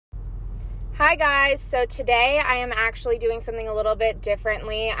Hi guys, so today I am actually doing something a little bit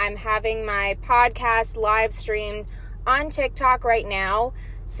differently. I'm having my podcast live streamed on TikTok right now.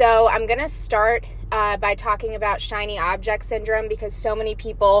 So I'm going to start by talking about shiny object syndrome because so many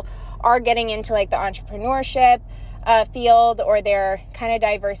people are getting into like the entrepreneurship field, or they're kind of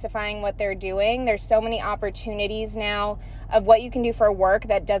diversifying what they're doing. There's so many opportunities now of what you can do for work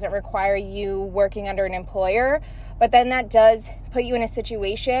that doesn't require you working under an employer, but then that does put you in a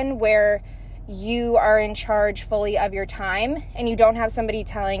situation where you are in charge fully of your time and you don't have somebody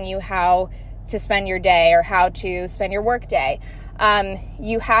telling you how to spend your day or how to spend your work day.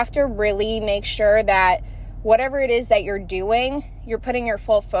 You have to really make sure that whatever it is that you're doing, you're putting your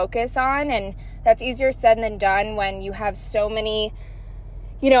full focus on, and that's easier said than done when you have so many,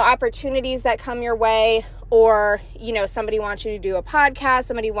 opportunities that come your way, or, somebody wants you to do a podcast,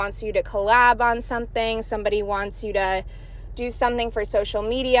 somebody wants you to collab on something, somebody wants you to do something for social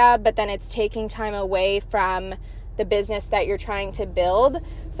media, but then it's taking time away from the business that you're trying to build.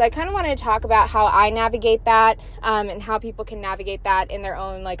 So I kind of wanted to talk about how I navigate that and how people can navigate that in their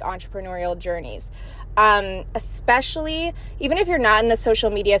own entrepreneurial journeys. Especially even if you're not in the social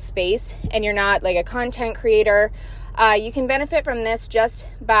media space and you're not a content creator, you can benefit from this just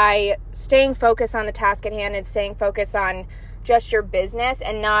by staying focused on the task at hand and staying focused on just your business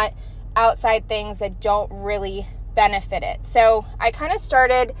and not outside things that don't really benefit it. So I kind of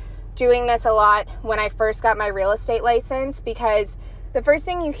started doing this a lot when I first got my real estate license, because the first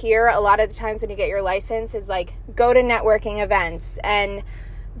thing you hear a lot of the times when you get your license is go to networking events and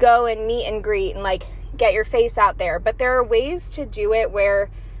go and meet and greet and get your face out there. But there are ways to do it where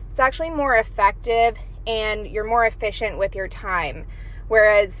it's actually more effective and you're more efficient with your time.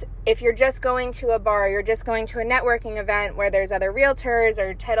 Whereas if you're just going to a bar, you're just going to a networking event where there's other realtors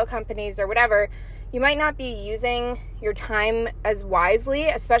or title companies or whatever, you might not be using your time as wisely,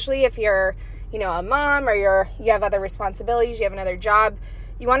 especially if you're, a mom or you have other responsibilities, you have another job.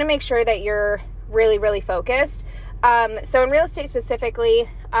 You want to make sure that you're really, really focused. So in real estate specifically,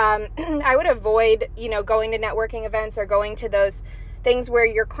 I would avoid, going to networking events or going to those things where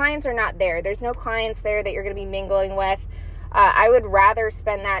your clients are not there. There's no clients there that you're going to be mingling with. I would rather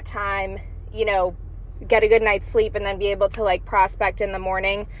spend that time, get a good night's sleep and then be able to prospect in the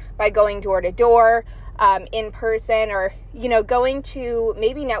morning by going door to door, in person, or, going to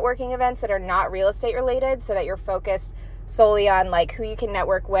maybe networking events that are not real estate related so that you're focused solely on who you can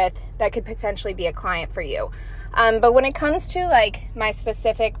network with that could potentially be a client for you. But when it comes to my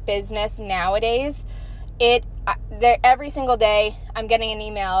specific business nowadays, every single day I'm getting an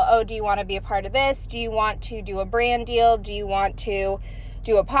email. Oh, do you want to be a part of this? Do you want to do a brand deal? Do you want to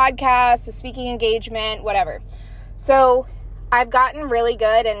do a podcast, a speaking engagement, whatever? So I've gotten really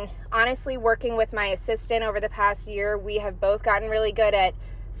good, and honestly, working with my assistant over the past year, we have both gotten really good at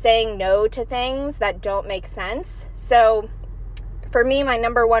saying no to things that don't make sense. So for me, my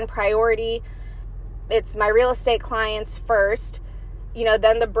number one priority, it's my real estate clients first,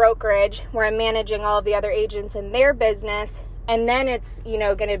 then the brokerage where I'm managing all of the other agents in their business. And then it's,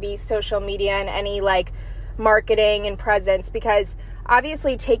 going to be social media and any marketing and presence, because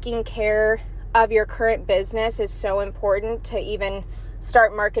obviously taking care of your current business is so important to even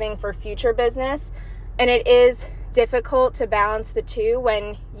start marketing for future business. And it is difficult to balance the two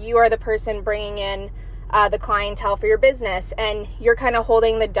when you are the person bringing in the clientele for your business and you're kind of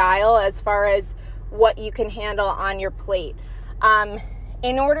holding the dial as far as what you can handle on your plate.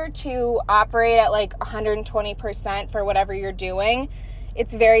 In order to operate at 120% for whatever you're doing,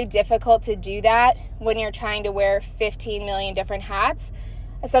 it's very difficult to do that when you're trying to wear 15 million different hats,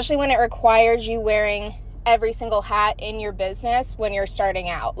 especially when it requires you wearing every single hat in your business when you're starting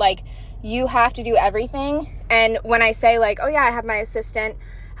out. You have to do everything. And when I say oh yeah, I have my assistant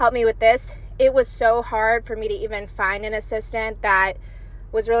help me with this, it was so hard for me to even find an assistant that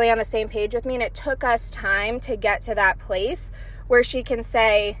was really on the same page with me. And it took us time to get to that place where she can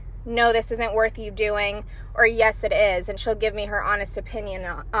say, no, this isn't worth you doing, or yes, it is. And she'll give me her honest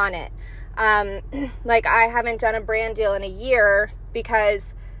opinion on it. I haven't done a brand deal in a year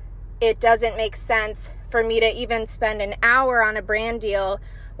because it doesn't make sense for me to even spend an hour on a brand deal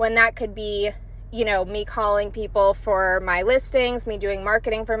when that could be, me calling people for my listings, me doing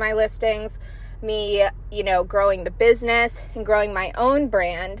marketing for my listings, me, growing the business and growing my own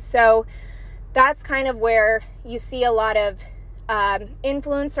brand. So that's kind of where you see a lot of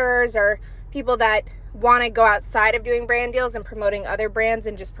influencers or people that want to go outside of doing brand deals and promoting other brands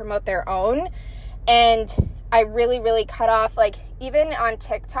and just promote their own. And I really, really cut off, even on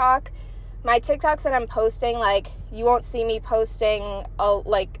TikTok, my TikToks that I'm posting, you won't see me posting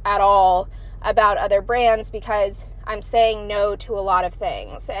at all about other brands, because I'm saying no to a lot of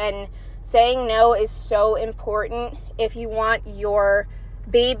things. And saying no is so important if you want your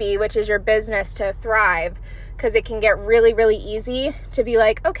baby, which is your business, to thrive, because it can get really, really easy to be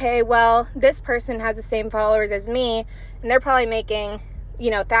like, okay, well, this person has the same followers as me, and they're probably making,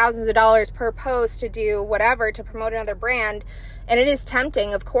 thousands of dollars per post to do whatever to promote another brand. And it is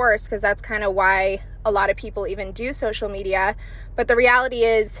tempting, of course, because that's kind of why a lot of people even do social media. But the reality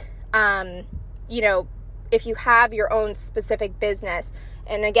is, if you have your own specific business,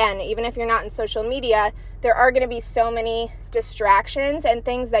 and again, even if you're not in social media, there are going to be so many distractions and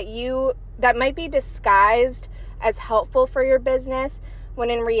things that might be disguised as helpful for your business,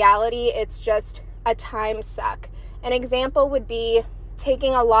 when in reality, it's just a time suck. An example would be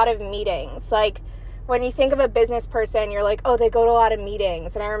taking a lot of meetings. Like, when you think of a business person, you're like, oh, they go to a lot of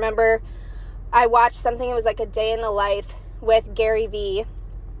meetings. And I remember I watched something, it was like a day in the life with Gary Vee,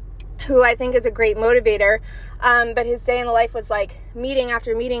 who I think is a great motivator. But his day in the life was like meeting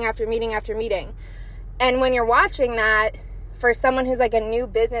after meeting after meeting after meeting. And when you're watching that, for someone who's like a new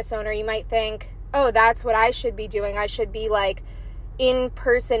business owner, you might think, oh, that's what I should be doing. I should be like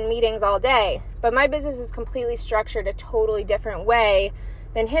in-person meetings all day. But my business is completely structured a totally different way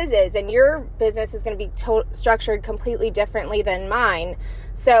than his is. And your business is going to be structured completely differently than mine.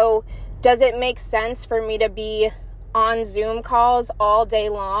 So does it make sense for me to be on Zoom calls all day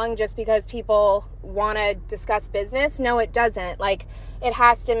long just because people want to discuss business? No, it doesn't. Like, it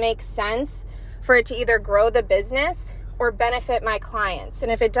has to make sense for it to either grow the business or benefit my clients.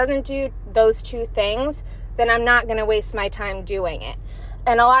 And if it doesn't do those two things, then I'm not going to waste my time doing it.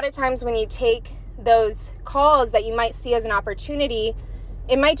 And a lot of times when you take those calls that you might see as an opportunity,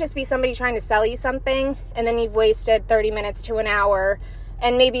 it might just be somebody trying to sell you something, and then you've wasted 30 minutes to an hour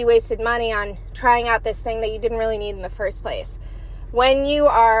and maybe wasted money on trying out this thing that you didn't really need in the first place. When you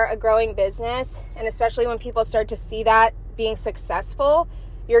are a growing business, and especially when people start to see that being successful,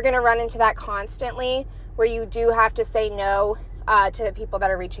 you're going to run into that constantly, where you do have to say no to the people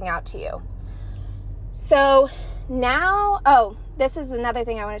that are reaching out to you. So now, this is another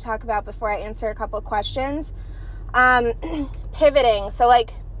thing I want to talk about before I answer a couple of questions. Pivoting. So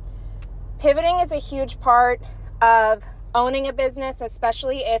pivoting is a huge part of owning a business,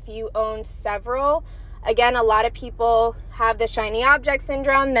 especially if you own several. Again, a lot of people have the shiny object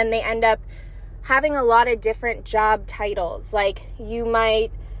syndrome. Then they end up having a lot of different job titles. Like, you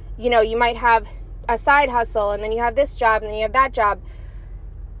might have a side hustle, and then you have this job, and then you have that job.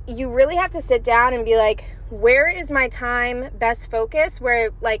 You really have to sit down and be like, where is my time best focus,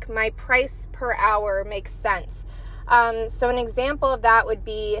 where like my price per hour makes sense? So an example of that would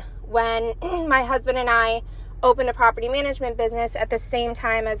be when my husband and I opened a property management business at the same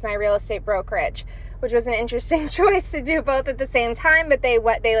time as my real estate brokerage, which was an interesting choice to do both at the same time, but they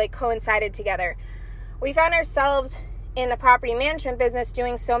like coincided together. We found ourselves in the property management business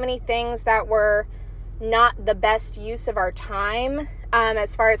doing so many things that were not the best use of our time,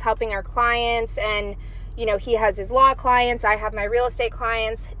 as far as helping our clients. And, he has his law clients, I have my real estate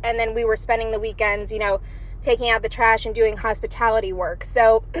clients, and then we were spending the weekends, taking out the trash and doing hospitality work.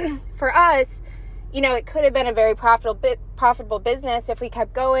 So for us, it could have been a very profitable business if we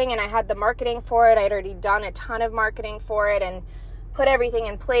kept going and I had the marketing for it. I'd already done a ton of marketing for it and put everything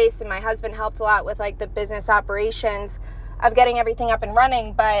in place. And my husband helped a lot with like the business operations of getting everything up and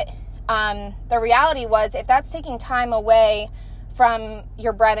running. But the reality was, if that's taking time away from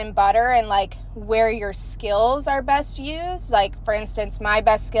your bread and butter and like where your skills are best used, like for instance, my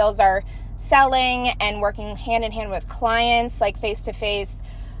best skills are selling and working hand in hand with clients, like face to face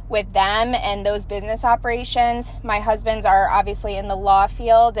with them and those business operations. My husband's are obviously in the law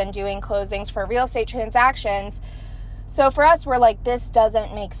field and doing closings for real estate transactions. So for us, we're like, this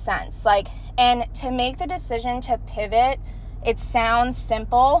doesn't make sense. And to make the decision to pivot, it sounds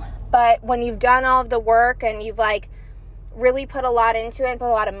simple, but when you've done all of the work and you've really put a lot into it and put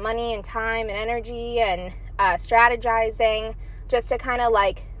a lot of money and time and energy and strategizing just to kind of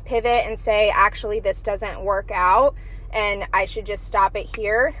pivot and say, actually, this doesn't work out and I should just stop it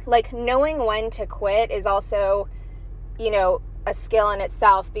here. Knowing when to quit is also, a skill in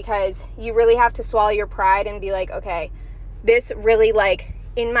itself, because you really have to swallow your pride and be like, okay, this really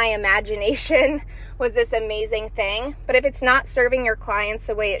in my imagination was this amazing thing. But if it's not serving your clients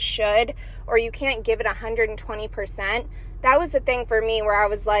the way it should, or you can't give it 120%, that was the thing for me where I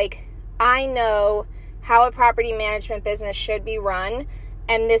was like, I know how a property management business should be run,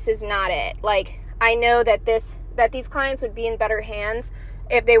 and this is not it. I know that these clients would be in better hands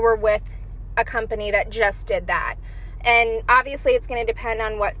if they were with a company that just did that. And obviously it's going to depend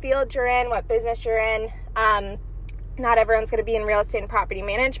on what field you're in, what business you're in. Not everyone's going to be in real estate and property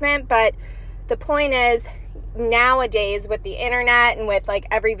management, but the point is, nowadays with the internet and with like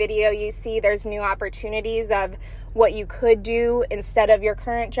every video you see, there's new opportunities of what you could do instead of your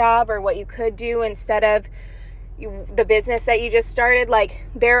current job, or what you could do instead of the business that you just started. Like,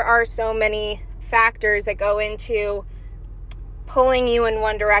 there are so many factors that go into pulling you in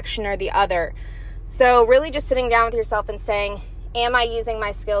one direction or the other. So really just sitting down with yourself and saying, am I using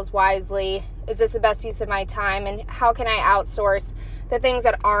my skills wisely? Is this the best use of my time? And how can I outsource the things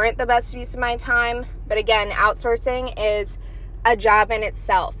that aren't the best use of my time? But again, outsourcing is a job in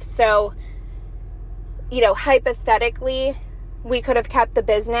itself. So, hypothetically, we could have kept the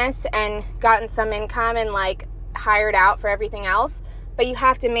business and gotten some income and like hired out for everything else, but you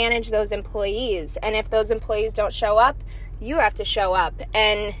have to manage those employees. And if those employees don't show up, you have to show up.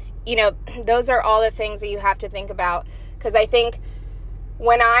 And, those are all the things that you have to think about. Because I think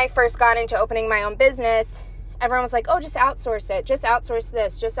when I first got into opening my own business, everyone was like, oh, just outsource it. Just outsource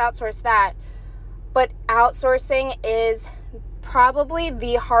this. Just outsource that. But outsourcing is probably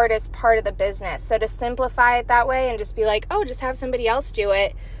the hardest part of the business. So to simplify it that way and just be like, oh, just have somebody else do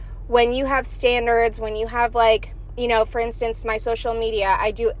it. When you have standards, when you have like, for instance, my social media, I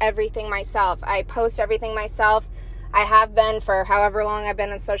do everything myself. I post everything myself. I have been for however long I've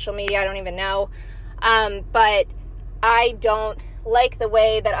been on social media. I don't even know. But I don't like the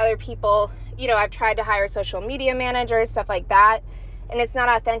way that other people, I've tried to hire social media managers, stuff like that, and it's not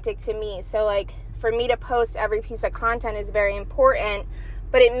authentic to me. So like, for me to post every piece of content is very important,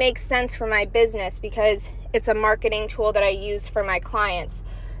 but it makes sense for my business because it's a marketing tool that I use for my clients.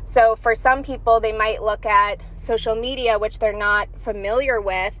 So for some people, they might look at social media, which they're not familiar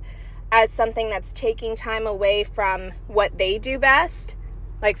with, as something that's taking time away from what they do best.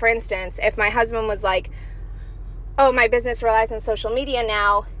 Like, for instance, if my husband was like, oh, my business relies on social media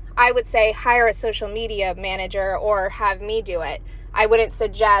now, I would say hire a social media manager or have me do it. I wouldn't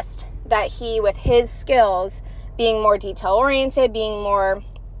suggest that he, with his skills, being more detail-oriented, being more,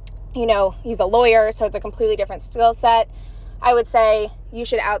 he's a lawyer, so it's a completely different skill set, I would say you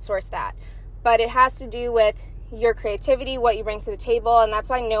should outsource that. But it has to do with your creativity, what you bring to the table, and that's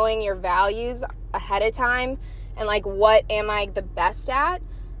why knowing your values ahead of time and like, what am I the best at,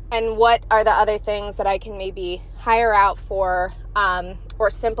 and what are the other things that I can maybe hire out for, or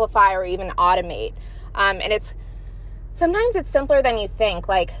simplify or even automate. And sometimes it's simpler than you think.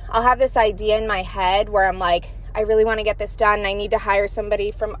 Like, I'll have this idea in my head where I'm like, I really want to get this done. I need to hire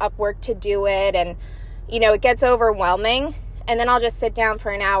somebody from Upwork to do it. And, it gets overwhelming. And then I'll just sit down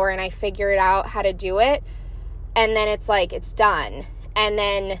for an hour and I figure it out how to do it. And then it's like, it's done. And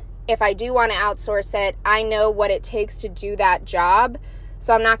then if I do want to outsource it, I know what it takes to do that job.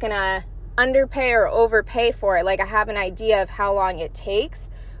 So I'm not going to underpay or overpay for it. Like, I have an idea of how long it takes,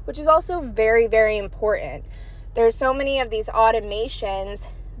 which is also very, very important. There's so many of these automations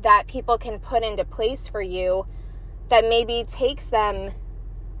that people can put into place for you that maybe takes them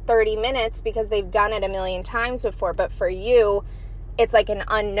 30 minutes because they've done it a million times before. But for you, it's like an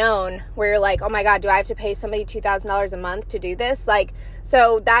unknown where you're like, oh my God, do I have to pay somebody $2,000 a month to do this? Like,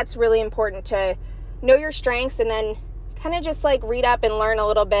 so that's really important to know your strengths and then kind of just like read up and learn a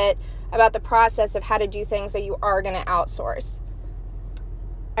little bit about the process of how to do things that you are going to outsource.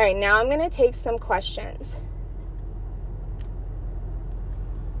 All right, now I'm going to take some questions.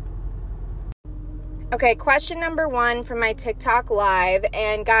 Okay, question number 1 from my TikTok live.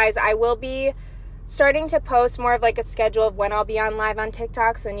 And guys, I will be starting to post more of like a schedule of when I'll be on live on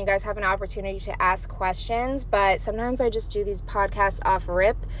TikTok, so then you guys have an opportunity to ask questions. But sometimes I just do these podcasts off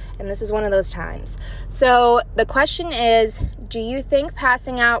rip, and this is one of those times. So the question is, do you think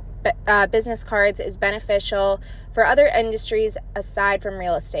passing out business cards is beneficial for other industries aside from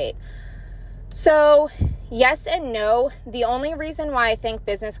real estate? So yes and no. The only reason why I think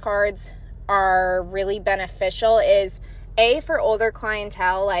business cards are really beneficial is for older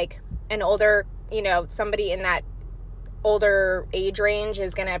clientele, like an older, somebody in that older age range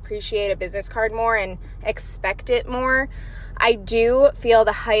is going to appreciate a business card more and expect it more. I do feel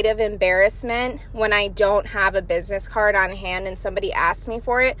the height of embarrassment when I don't have a business card on hand and somebody asks me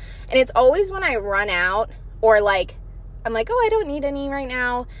for it. And it's always when I run out or like, I'm like, oh, I don't need any right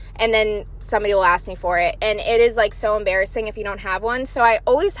now. And then somebody will ask me for it. And it is like so embarrassing if you don't have one. So I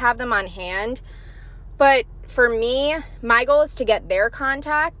always have them on hand. But for me, my goal is to get their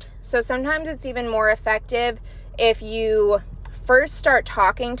contact. So sometimes it's even more effective if you first start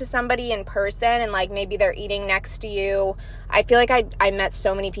talking to somebody in person and like maybe they're eating next to you. I feel like I met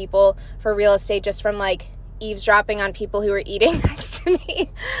so many people for real estate just from like eavesdropping on people who were eating next to me,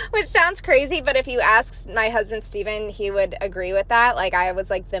 which sounds crazy, but if you ask my husband Steven, he would agree with that. Like, I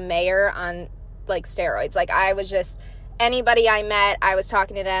was like the mayor on like steroids. Like, I was just, anybody I met, I was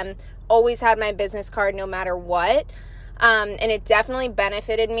talking to them. always had my business card no matter what. And it definitely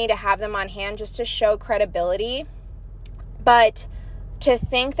benefited me to have them on hand just to show credibility. But to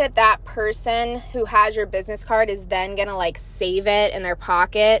think that that person who has your business card is then going to like save it in their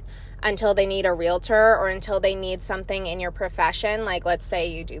pocket until they need a realtor or until they need something in your profession, like let's say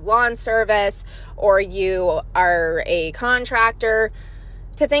you do lawn service or you are a contractor,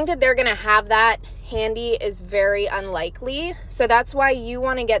 to think that they're going to have that handy is very unlikely. So that's why you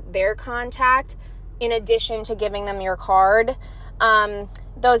want to get their contact in addition to giving them your card.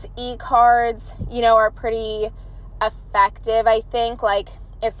 Those e-cards, are pretty effective, I think. Like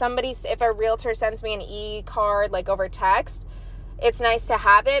if a realtor sends me an e-card like over text, it's nice to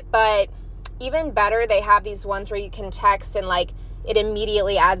have it, but even better, they have these ones where you can text and like it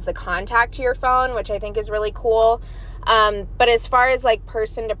immediately adds the contact to your phone, which I think is really cool. But as far as like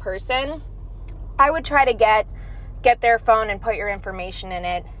person to person, I would try to get their phone and put your information in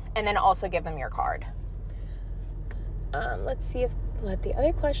it, and then also give them your card. Let's see what the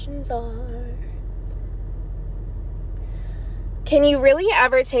other questions are. Can you really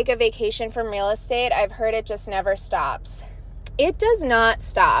ever take a vacation from real estate? I've heard it just never stops. It does not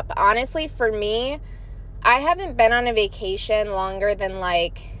stop. Honestly, for me, I haven't been on a vacation longer than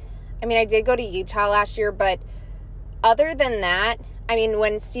I did go to Utah last year, but other than that,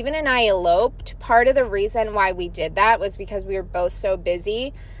 when Steven and I eloped, part of the reason why we did that was because we were both so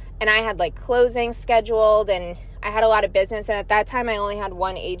busy, and I had like closing scheduled, and I had a lot of business, and at that time I only had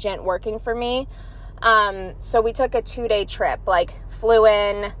one agent working for me. So we took a 2-day trip, like flew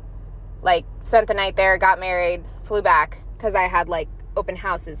in, like spent the night there, got married, flew back, because I had like open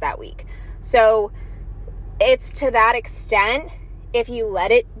houses that week. So it's to that extent, if you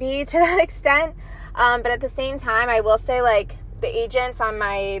let it be to that extent. But at the same time, I will say like the agents on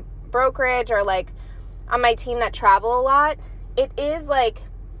my brokerage or like on my team that travel a lot, it is like,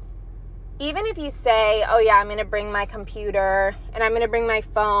 even if you say, oh yeah, I'm going to bring my computer and I'm going to bring my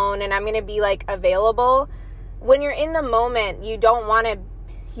phone and I'm going to be like available, when you're in the moment, you don't want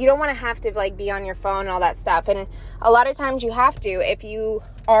to have to like be on your phone and all that stuff. And a lot of times you have to, if you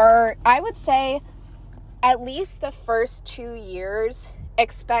are, I would say at least the first 2 years,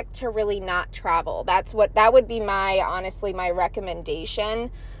 expect to really not travel. That would be my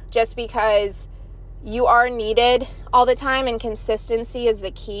recommendation, just because you are needed all the time and consistency is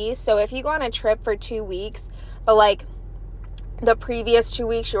the key. So if you go on a trip for 2 weeks, but like the previous 2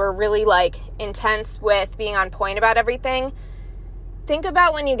 weeks you were really like intense with being on point about everything, think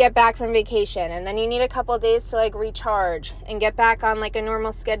about when you get back from vacation and then you need a couple of days to like recharge and get back on like a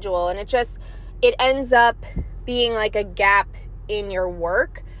normal schedule. And it ends up being like a gap in your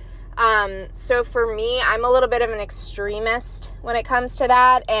work. So for me, I'm a little bit of an extremist when it comes to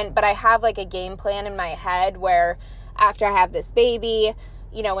that. But I have like a game plan in my head where after I have this baby,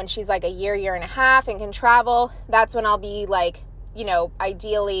 when she's like a year and a half and can travel, that's when I'll be like,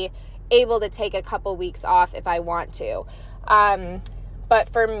 ideally able to take a couple weeks off if I want to. But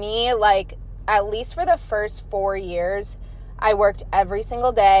for me, like at least for the first 4 years, I worked every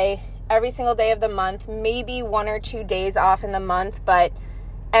single day of the month, maybe 1 or 2 days off in the month, but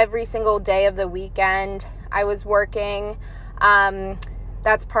every single day of the weekend I was working.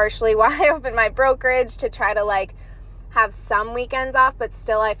 That's partially why I opened my brokerage, to try to like have some weekends off, but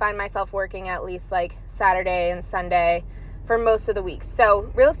still I find myself working at least like Saturday and Sunday for most of the weeks.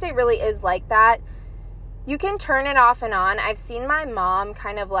 So real estate really is like that. You can turn it off and on. I've seen my mom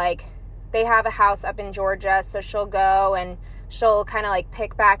kind of like, they have a house up in Georgia, so she'll go and she'll kind of like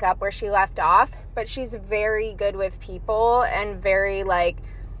pick back up where she left off, but she's very good with people and very like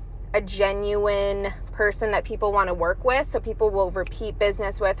a genuine person that people want to work with. So people will repeat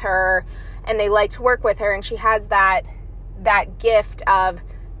business with her and they like to work with her. And she has that gift of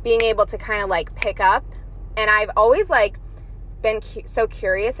being able to kind of like pick up. And I've always like been so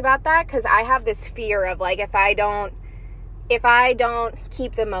curious about that, because I have this fear of like, if I don't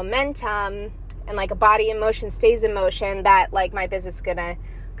keep the momentum and like a body in motion stays in motion, that like my business is gonna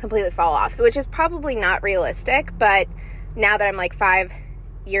completely fall off. So, which is probably not realistic, but now that I'm like 5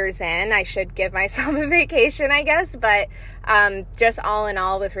 years in, I should give myself a vacation, I guess. But just all in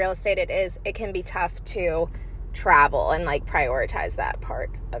all with real estate, it can be tough to travel and like prioritize that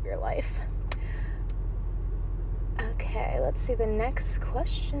part of your life. Okay, let's see the next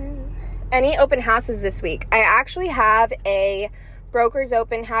question. Any open houses this week? I actually have a broker's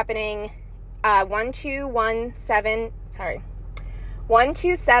open happening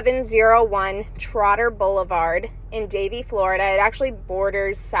 12701 Trotter Boulevard in Davie, Florida. It actually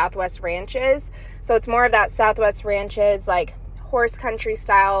borders Southwest Ranches. So it's more of that Southwest Ranches, like horse country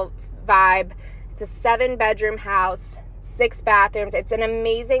style vibe. It's a 7-bedroom house. 6 bathrooms. It's an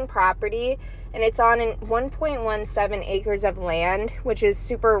amazing property, and it's on 1.17 acres of land, which is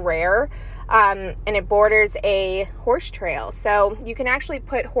super rare. And it borders a horse trail. So you can actually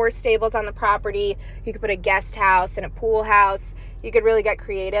put horse stables on the property. You could put a guest house and a pool house. You could really get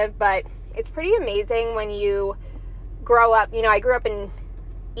creative, but it's pretty amazing when you grow up. I grew up on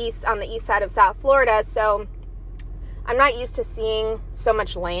the east side of South Florida, so I'm not used to seeing so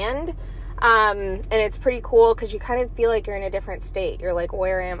much land. And it's pretty cool because you kind of feel like you're in a different state. You're like,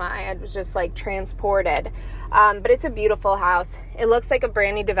 where am I? I was just like transported. But it's a beautiful house. It looks like a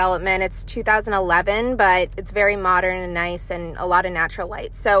brand new development. It's 2011, but it's very modern and nice and a lot of natural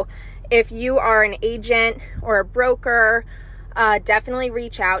light. So if you are an agent or a broker, definitely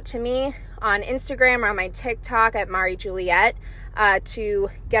reach out to me on Instagram or on my TikTok at Mari Juliet to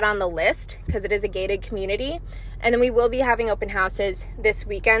get on the list, because it is a gated community. And then we will be having open houses this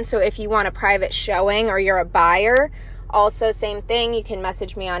weekend. So if you want a private showing or you're a buyer, also same thing. You can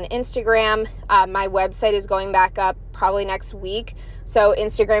message me on Instagram. My website is going back up probably next week. So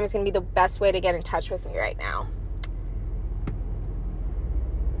Instagram is going to be the best way to get in touch with me right now.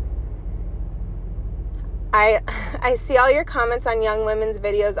 I see all your comments on young women's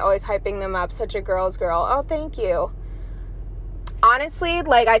videos, always hyping them up. Such a girl's girl. Oh, thank you. Honestly,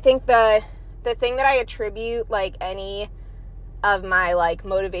 like, I think the thing that I attribute, like, any of my, like,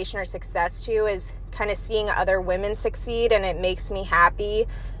 motivation or success to is kind of seeing other women succeed, and it makes me happy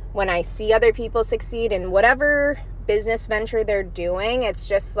when I see other people succeed in whatever business venture they're doing. It's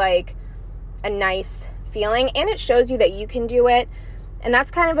just, like, a nice feeling, and it shows you that you can do it, and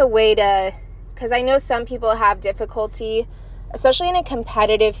that's kind of a way to, because I know some people have difficulty, especially in a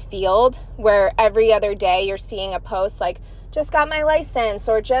competitive field, where every other day you're seeing a post, like, just got my license,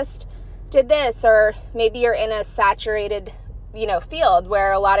 or just did this, or maybe you're in a saturated, field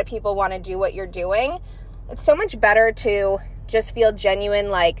where a lot of people want to do what you're doing. It's so much better to just feel genuine,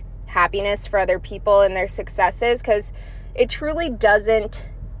 like, happiness for other people and their successes, because it truly doesn't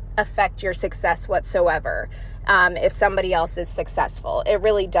affect your success whatsoever. If somebody else is successful, it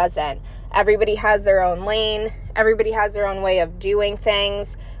really doesn't. Everybody has their own lane. Everybody has their own way of doing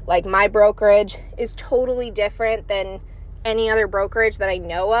things. Like, my brokerage is totally different than any other brokerage that I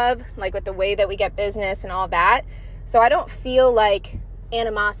know of, like with the way that we get business and all that. So I don't feel like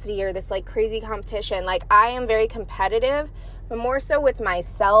animosity or this like crazy competition. Like, I am very competitive, but more so with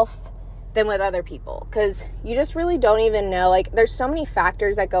myself than with other people, because you just really don't even know. Like, there's so many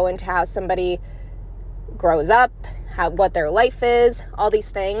factors that go into how somebody grows up, what their life is, all these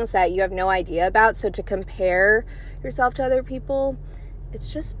things that you have no idea about. So to compare yourself to other people,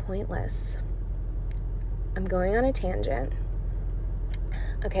 it's just pointless. I'm going on a tangent.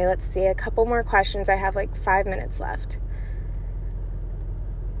 Okay, let's see. A couple more questions. I have like 5 minutes left.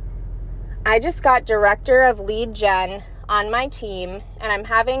 I just got director of lead gen on my team, and I'm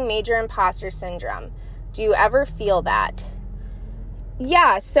having major imposter syndrome. Do you ever feel that?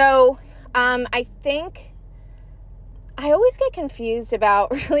 Yeah, so I think I always get confused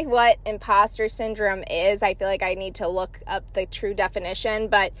about really what imposter syndrome is. I feel like I need to look up the true definition,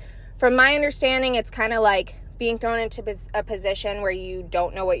 but from my understanding, it's kind of like being thrown into a position where you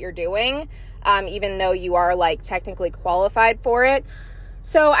don't know what you're doing, even though you are like technically qualified for it.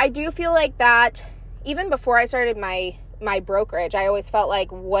 So I do feel like that. Even before I started my brokerage, I always felt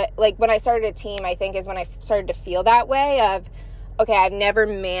like when I started a team, I think is when I started to feel that way of, okay, I've never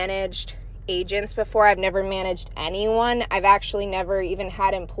managed agents before. I've never managed anyone. I've actually never even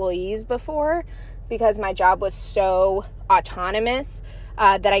had employees before, because my job was so autonomous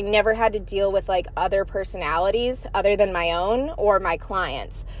that I never had to deal with like other personalities other than my own or my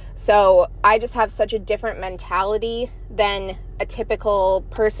clients. So I just have such a different mentality than a typical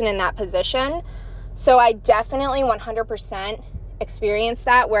person in that position. So I definitely 100% experienced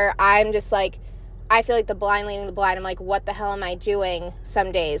that, where I'm just like, I feel like the blind leading the blind. I'm like, what the hell am I doing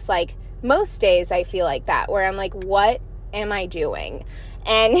some days? Like, most days I feel like that, where I'm like, what am I doing?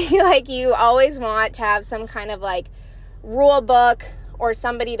 And like, you always want to have some kind of like rule book or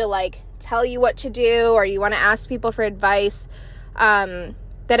somebody to like tell you what to do, or you want to ask people for advice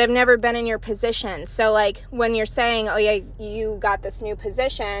that have never been in your position. So like, when you're saying, oh yeah, you got this new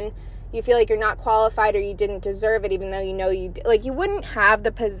position, you feel like you're not qualified or you didn't deserve it, even though you know you like, you wouldn't have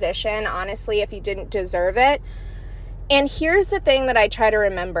the position, honestly, if you didn't deserve it. And here's the thing that I try to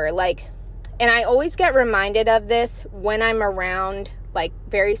remember, like, and I always get reminded of this when I'm around like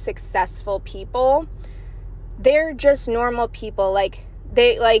very successful people. They're just normal people.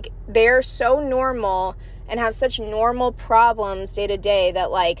 They're so normal and have such normal problems day to day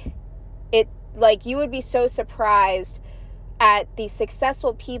that you would be so surprised at the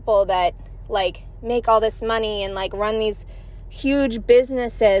successful people that like make all this money and like run these huge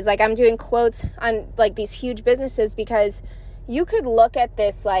businesses. Like I'm doing quotes on like these huge businesses because you could look at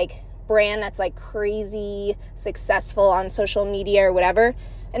this like brand that's like crazy successful on social media or whatever,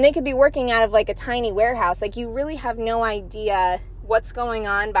 and they could be working out of like a tiny warehouse. Like you really have no idea what's going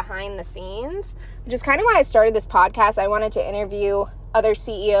on behind the scenes, which is kind of why I started this podcast. I wanted to interview other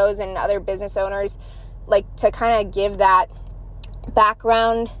CEOs and other business owners, like to kind of give that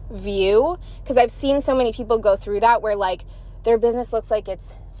background view, because I've seen so many people go through that where like their business looks like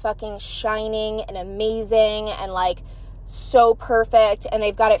it's fucking shining and amazing and like so perfect and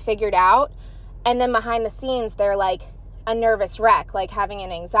they've got it figured out, and then behind the scenes they're like a nervous wreck, like having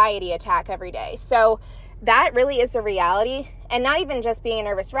an anxiety attack every day. So that really is the reality. And not even just being a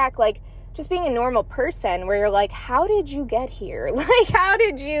nervous wreck, like just being a normal person where you're like, how did you get here? Like, how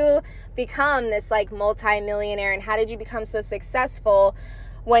did you become this like multi-millionaire, and how did you become so successful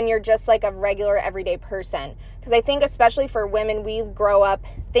when you're just like a regular everyday person? Because I think especially for women, we grow up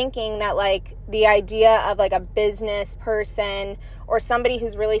thinking that like the idea of like a business person or somebody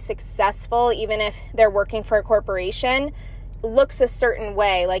who's really successful, even if they're working for a corporation, looks a certain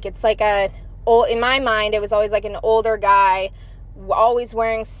way. Like it's like in my mind, it was always like an older guy, always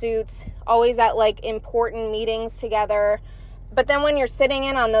wearing suits, always at like important meetings together. But then when you're sitting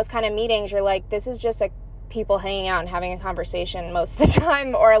in on those kind of meetings, you're like, this is just like people hanging out and having a conversation most of the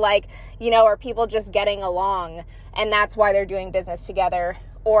time, or like, or people just getting along, and that's why they're doing business together,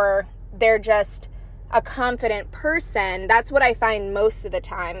 or they're just a confident person. That's what I find most of the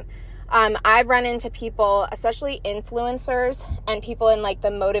time. I've run into people, especially influencers and people in like the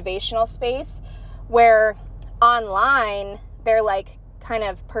motivational space, where online their like kind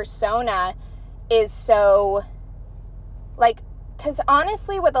of persona is so like, because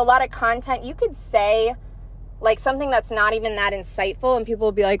honestly with a lot of content you could say like something that's not even that insightful and people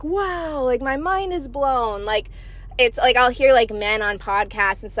will be like, wow, like my mind is blown. Like it's like I'll hear like men on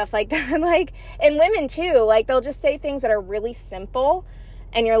podcasts and stuff like that, like, and women too, like they'll just say things that are really simple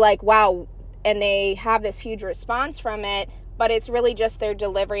and you're like, wow, and they have this huge response from it, but it's really just their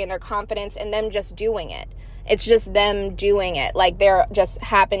delivery and their confidence and them just doing it. It's just them doing it. Like they're just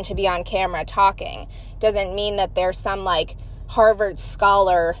happen to be on camera talking. Doesn't mean that they're some like Harvard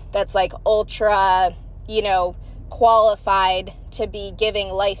scholar that's like ultra, qualified to be giving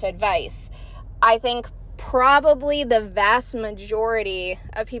life advice. I think probably the vast majority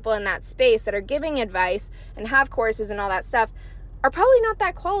of people in that space that are giving advice and have courses and all that stuff are probably not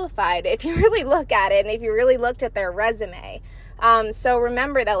that qualified if you really look at it and if you really looked at their resume. So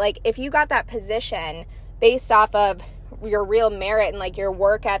remember that like if you got that position based off of your real merit and like your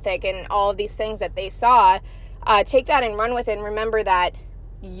work ethic and all of these things that they saw, take that and run with it, and remember that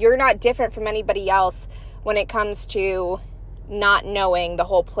you're not different from anybody else when it comes to not knowing the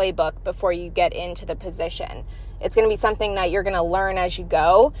whole playbook before you get into the position. It's going to be something that you're going to learn as you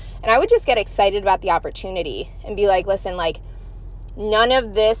go. And I would just get excited about the opportunity and be like, listen, like none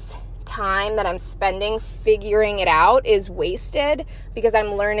of this time that I'm spending figuring it out is wasted, because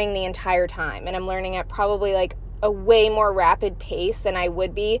I'm learning the entire time, and I'm learning at probably like a way more rapid pace than I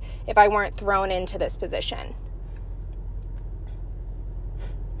would be if I weren't thrown into this position.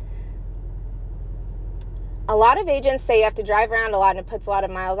 A lot of agents say you have to drive around a lot and it puts a lot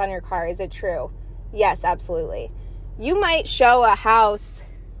of miles on your car. Is it true? Yes, absolutely. You might show a house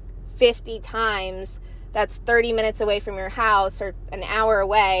 50 times that's 30 minutes away from your house or an hour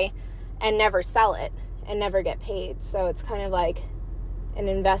away and never sell it and never get paid. So it's kind of like an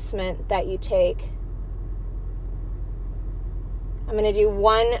investment that you take. I'm going to do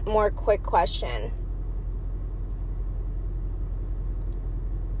one more quick question.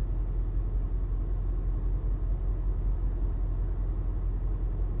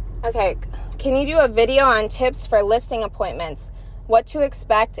 Okay, can you do a video on tips for listing appointments? What to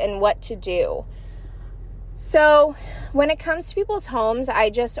expect and what to do? So when it comes to people's homes,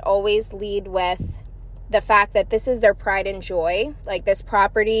 I just always lead with the fact that this is their pride and joy. Like this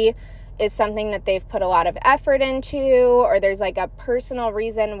property is something that they've put a lot of effort into, or there's like a personal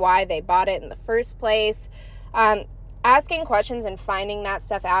reason why they bought it in the first place. Asking questions and finding that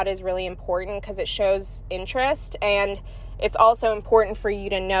stuff out is really important because it shows interest, and it's also important for you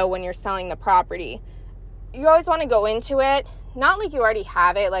to know when you're selling the property. You always want to go into it, not like you already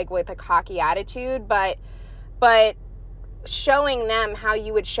have it, like with a cocky attitude, but showing them how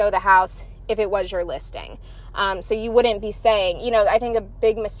you would show the house if it was your listing. So you wouldn't be saying, I think a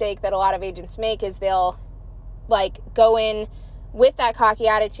big mistake that a lot of agents make is they'll like go in with that cocky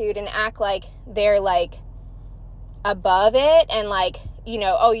attitude and act like they're like above it and like,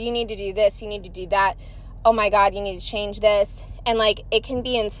 oh, you need to do this, you need to do that. Oh my God, you need to change this. And like, it can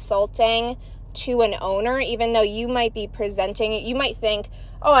be insulting to an owner, even though you might be presenting it. You might think,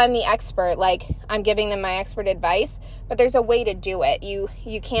 oh, I'm the expert, like I'm giving them my expert advice, but there's a way to do it. You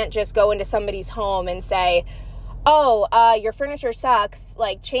can't just go into somebody's home and say, oh, your furniture sucks,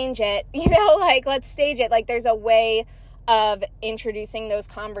 like change it, like let's stage it. Like there's a way of introducing those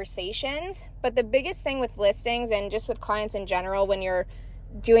conversations. But the biggest thing with listings and just with clients in general, when you're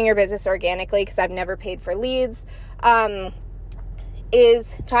doing your business organically, because I've never paid for leads,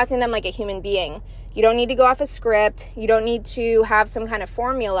 is talking to them like a human being. You don't need to go off a script. You don't need to have some kind of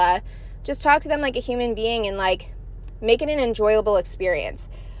formula. Just talk to them like a human being and like make it an enjoyable experience.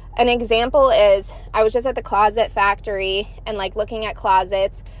 An example is I was just at the closet factory and like looking at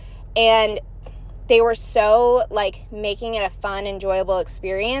closets, and they were so like making it a fun, enjoyable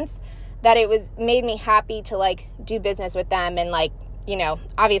experience that it made me happy to like do business with them. And like,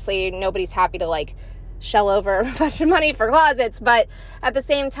 obviously nobody's happy to like shell over a bunch of money for closets, but at the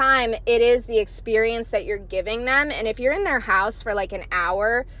same time, it is the experience that you're giving them. And if you're in their house for like an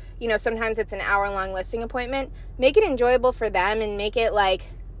hour, sometimes it's an hour-long listing appointment, make it enjoyable for them and make it like,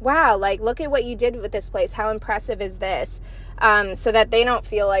 wow, like look at what you did with this place. How impressive is this? So that they don't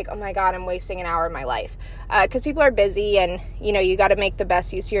feel like, oh my God, I'm wasting an hour of my life. Because people are busy and, you got to make the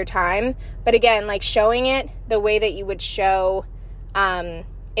best use of your time. But again, like showing it the way that you would show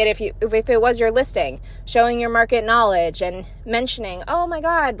it if it was your listing, showing your market knowledge and mentioning, oh my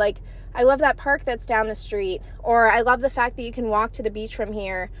God, like I love that park that's down the street, or I love the fact that you can walk to the beach from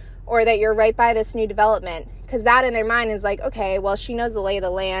here, or that you're right by this new development. Because that in their mind is like, okay, well, she knows the lay of the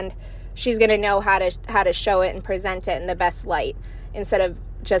land. She's going to know how to show it and present it in the best light, instead of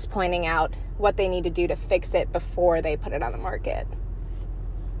just pointing out what they need to do to fix it before they put it on the market.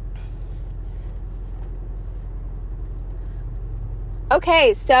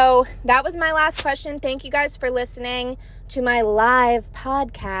 Okay, so that was my last question. Thank you guys for listening to my live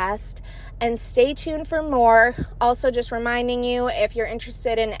podcast, and stay tuned for more. Also, just reminding you, if you're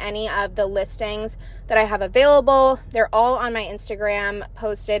interested in any of the listings that I have available, they're all on my Instagram,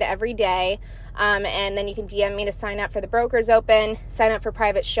 posted every day. And then you can DM me to sign up for the Brokers Open, sign up for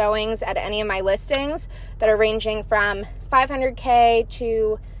private showings at any of my listings that are ranging from $500K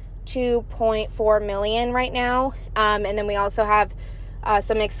to $2.4 million right now. And then we also have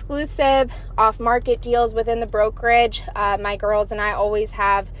some exclusive off-market deals within the brokerage. My girls and I always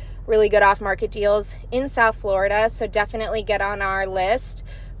have really good off-market deals in South Florida, so definitely get on our list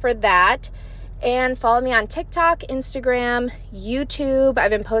for that. And follow me on TikTok, Instagram, YouTube.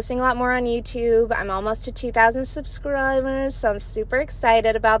 I've been posting a lot more on YouTube. I'm almost to 2,000 subscribers, so I'm super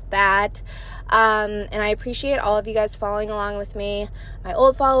excited about that. And I appreciate all of you guys following along with me, my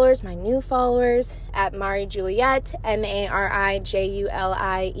old followers, my new followers, at Mari Juliette,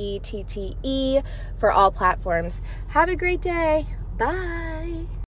 MariJuliette, for all platforms. Have a great day. Bye.